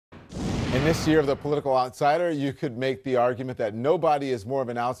In this year of the Political Outsider, you could make the argument that nobody is more of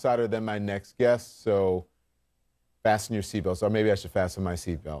an outsider than my next guest, so fasten your seatbelts. Or maybe I should fasten my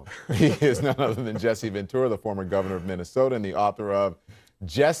seatbelt. He is none other than Jesse Ventura, the former governor of Minnesota and the author of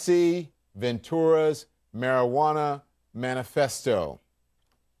Jesse Ventura's Marijuana Manifesto.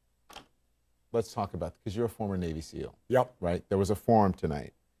 Let's talk about, because you're a former Navy SEAL. Yep. Right? There was a forum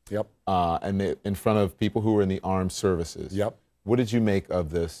tonight. Yep. In front of people who were in the armed services. Yep. What did you make of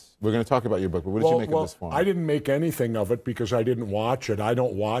this? We're going to talk about your book, but what did you make of this forum? I didn't make anything of it because I didn't watch it. I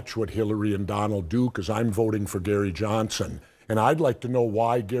don't watch what Hillary and Donald do because I'm voting for Gary Johnson. And I'd like to know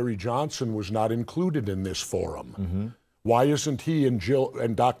why Gary Johnson was not included in this forum. Mm-hmm. Why isn't he and Jill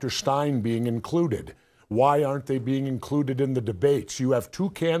and Dr. Stein being included? Why aren't they being included in the debates? You have two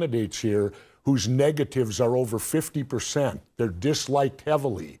candidates here whose negatives are over 50%. They're disliked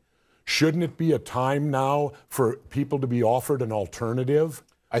heavily. Shouldn't it be a time now for people to be offered an alternative?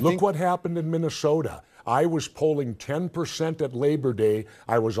 Look what happened in Minnesota. I was polling 10% at Labor Day.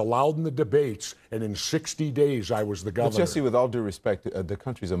 I was allowed in the debates, and in 60 days, I was the governor. But Jesse, with all due respect, the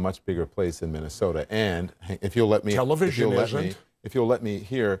country's a much bigger place than Minnesota. And if you'll let me, television isn't. If you'll let me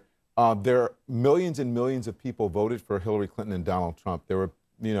hear, there are millions and millions of people voted for Hillary Clinton and Donald Trump. There were,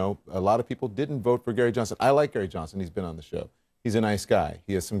 a lot of people didn't vote for Gary Johnson. I like Gary Johnson. He's been on the show. He's a nice guy.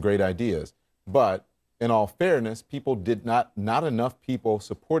 He has some great ideas. But in all fairness, people did not enough people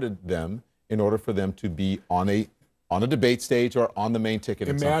supported them in order for them to be on a debate stage or on the main ticket.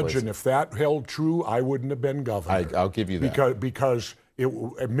 Imagine if that held true, I wouldn't have been governor. I'll give you that. Because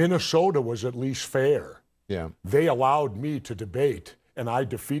Minnesota was at least fair. Yeah. They allowed me to debate, and I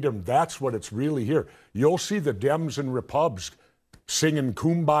defeat them. That's what it's really here. You'll see the Dems and Repubs singing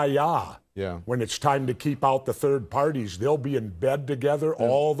Kumbaya. Yeah. When it's time to keep out the third parties, they'll be in bed together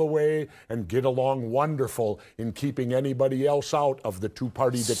all the way and get along wonderful in keeping anybody else out of the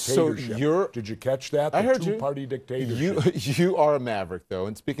two-party dictatorship. So did you catch that? I heard the two-party dictatorship. You are a maverick, though.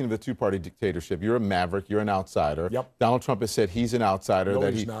 And speaking of the two-party dictatorship, you're a maverick. You're an outsider. Yep. Donald Trump has said he's an outsider. No,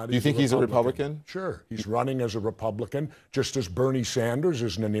 he's not. Do you think he's a Republican? Sure. He's running as a Republican, just as Bernie Sanders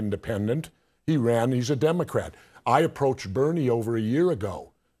isn't an independent. He's a Democrat. I approached Bernie over a year ago,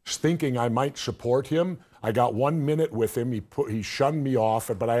 thinking I might support him. I got 1 minute with him. He shunned me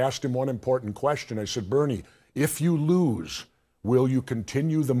off, but I asked him one important question. I said, Bernie, if you lose, will you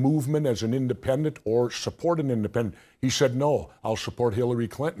continue the movement as an independent or support an independent? He said, no, I'll support Hillary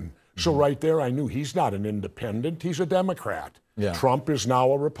Clinton. So right there, I knew he's not an independent. He's a Democrat. Yeah. Trump is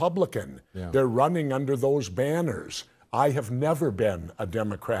now a Republican. Yeah. They're running under those banners. I have never been a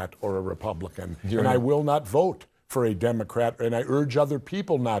Democrat or a Republican, and I will not vote for a Democrat, and I urge other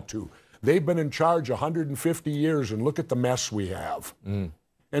people not to. They've been in charge 150 years, and look at the mess we have.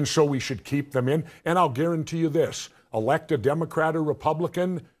 And so we should keep them in. And I'll guarantee you this, elect a Democrat or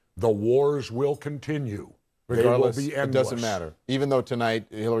Republican, the wars will continue. Regardless, they will be endless. It doesn't matter. Even though tonight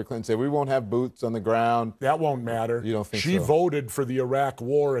Hillary Clinton said, we won't have boots on the ground. That won't matter. You don't think She so? voted for the Iraq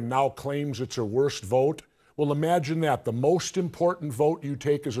war and now claims it's her worst vote. Well, imagine that. The most important vote you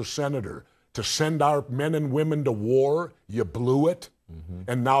take as a senator, to send our men and women to war, you blew it,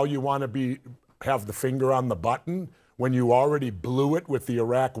 and now you want to have the finger on the button when you already blew it with the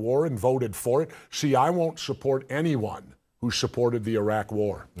Iraq war and voted for it. See, I won't support anyone who supported the Iraq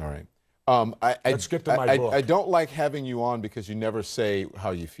war. All right. Let's get to my book. I don't like having you on because you never say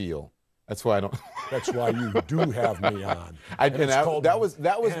how you feel. That's why I don't. That's why you do have me on. That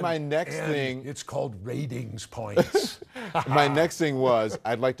was my next thing. It's called ratings points. My next thing was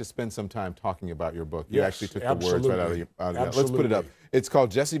I'd like to spend some time talking about your book. You actually took the words right out of your mouth. Let's put it up. It's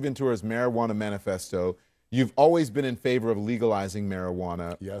called Jesse Ventura's Marijuana Manifesto. You've always been in favor of legalizing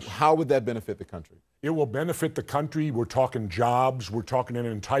marijuana. Yes. How would that benefit the country? It will benefit the country. We're talking jobs. We're talking an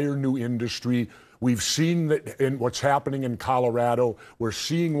entire new industry. We've seen that in what's happening in Colorado. We're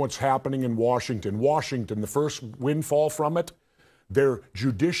seeing what's happening in Washington. Washington, the first windfall from it, their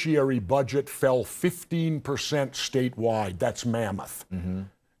judiciary budget fell 15% statewide. That's mammoth.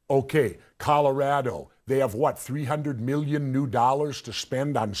 Okay, Colorado, they have what, $300 million new dollars to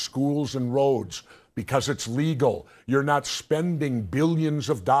spend on schools and roads because it's legal. You're not spending billions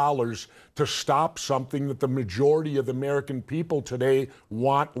of dollars to stop something that the majority of the American people today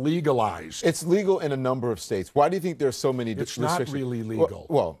want legalized. It's legal in a number of states. Why do you think there's so many restrictions? It's not really legal.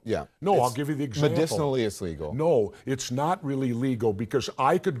 Well, yeah. No, I'll give you the example. Medicinally, it's legal. No, it's not really legal because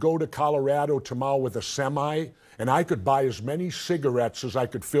I could go to Colorado tomorrow with a semi and I could buy as many cigarettes as I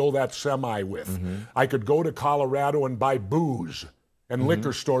could fill that semi with. I could go to Colorado and buy booze and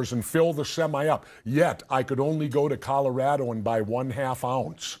liquor stores and fill the semi up. Yet, I could only go to Colorado and buy 1/2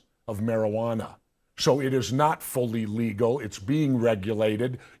 ounce of marijuana. So it is not fully legal. It's being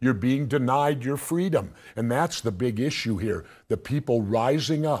regulated. You're being denied your freedom. And that's the big issue here. The people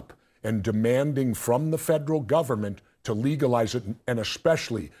rising up and demanding from the federal government to legalize it. And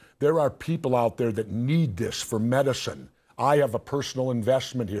especially, there are people out there that need this for medicine. I have a personal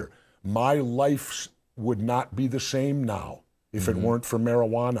investment here. My life would not be the same now if it weren't for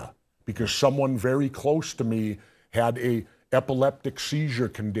marijuana, because someone very close to me had a epileptic seizure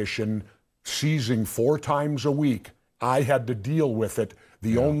condition, seizing 4 times a week. I had to deal with it.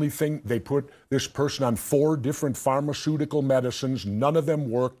 The only thing, they put this person on 4 different pharmaceutical medicines. None of them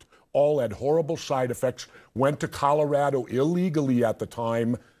worked. All had horrible side effects. Went to Colorado illegally at the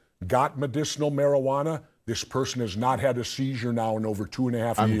time, got medicinal marijuana. This person has not had a seizure now in over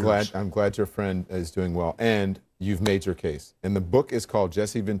 2.5 years. I'm glad your friend is doing well, and you've made your case. And the book is called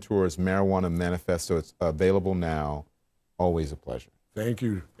Jesse Ventura's Marijuana Manifesto. It's available now. Always a pleasure. Thank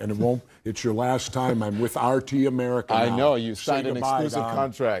you. And it's your last time. I'm with RT America now. I know. You signed Say an goodbye, exclusive Don.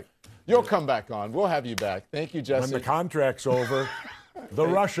 contract. You'll come back on. We'll have you back. Thank you, Jesse. When the contract's over, the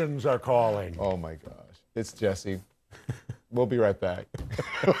Russians are calling. Oh, my gosh. It's Jesse. We'll be right back.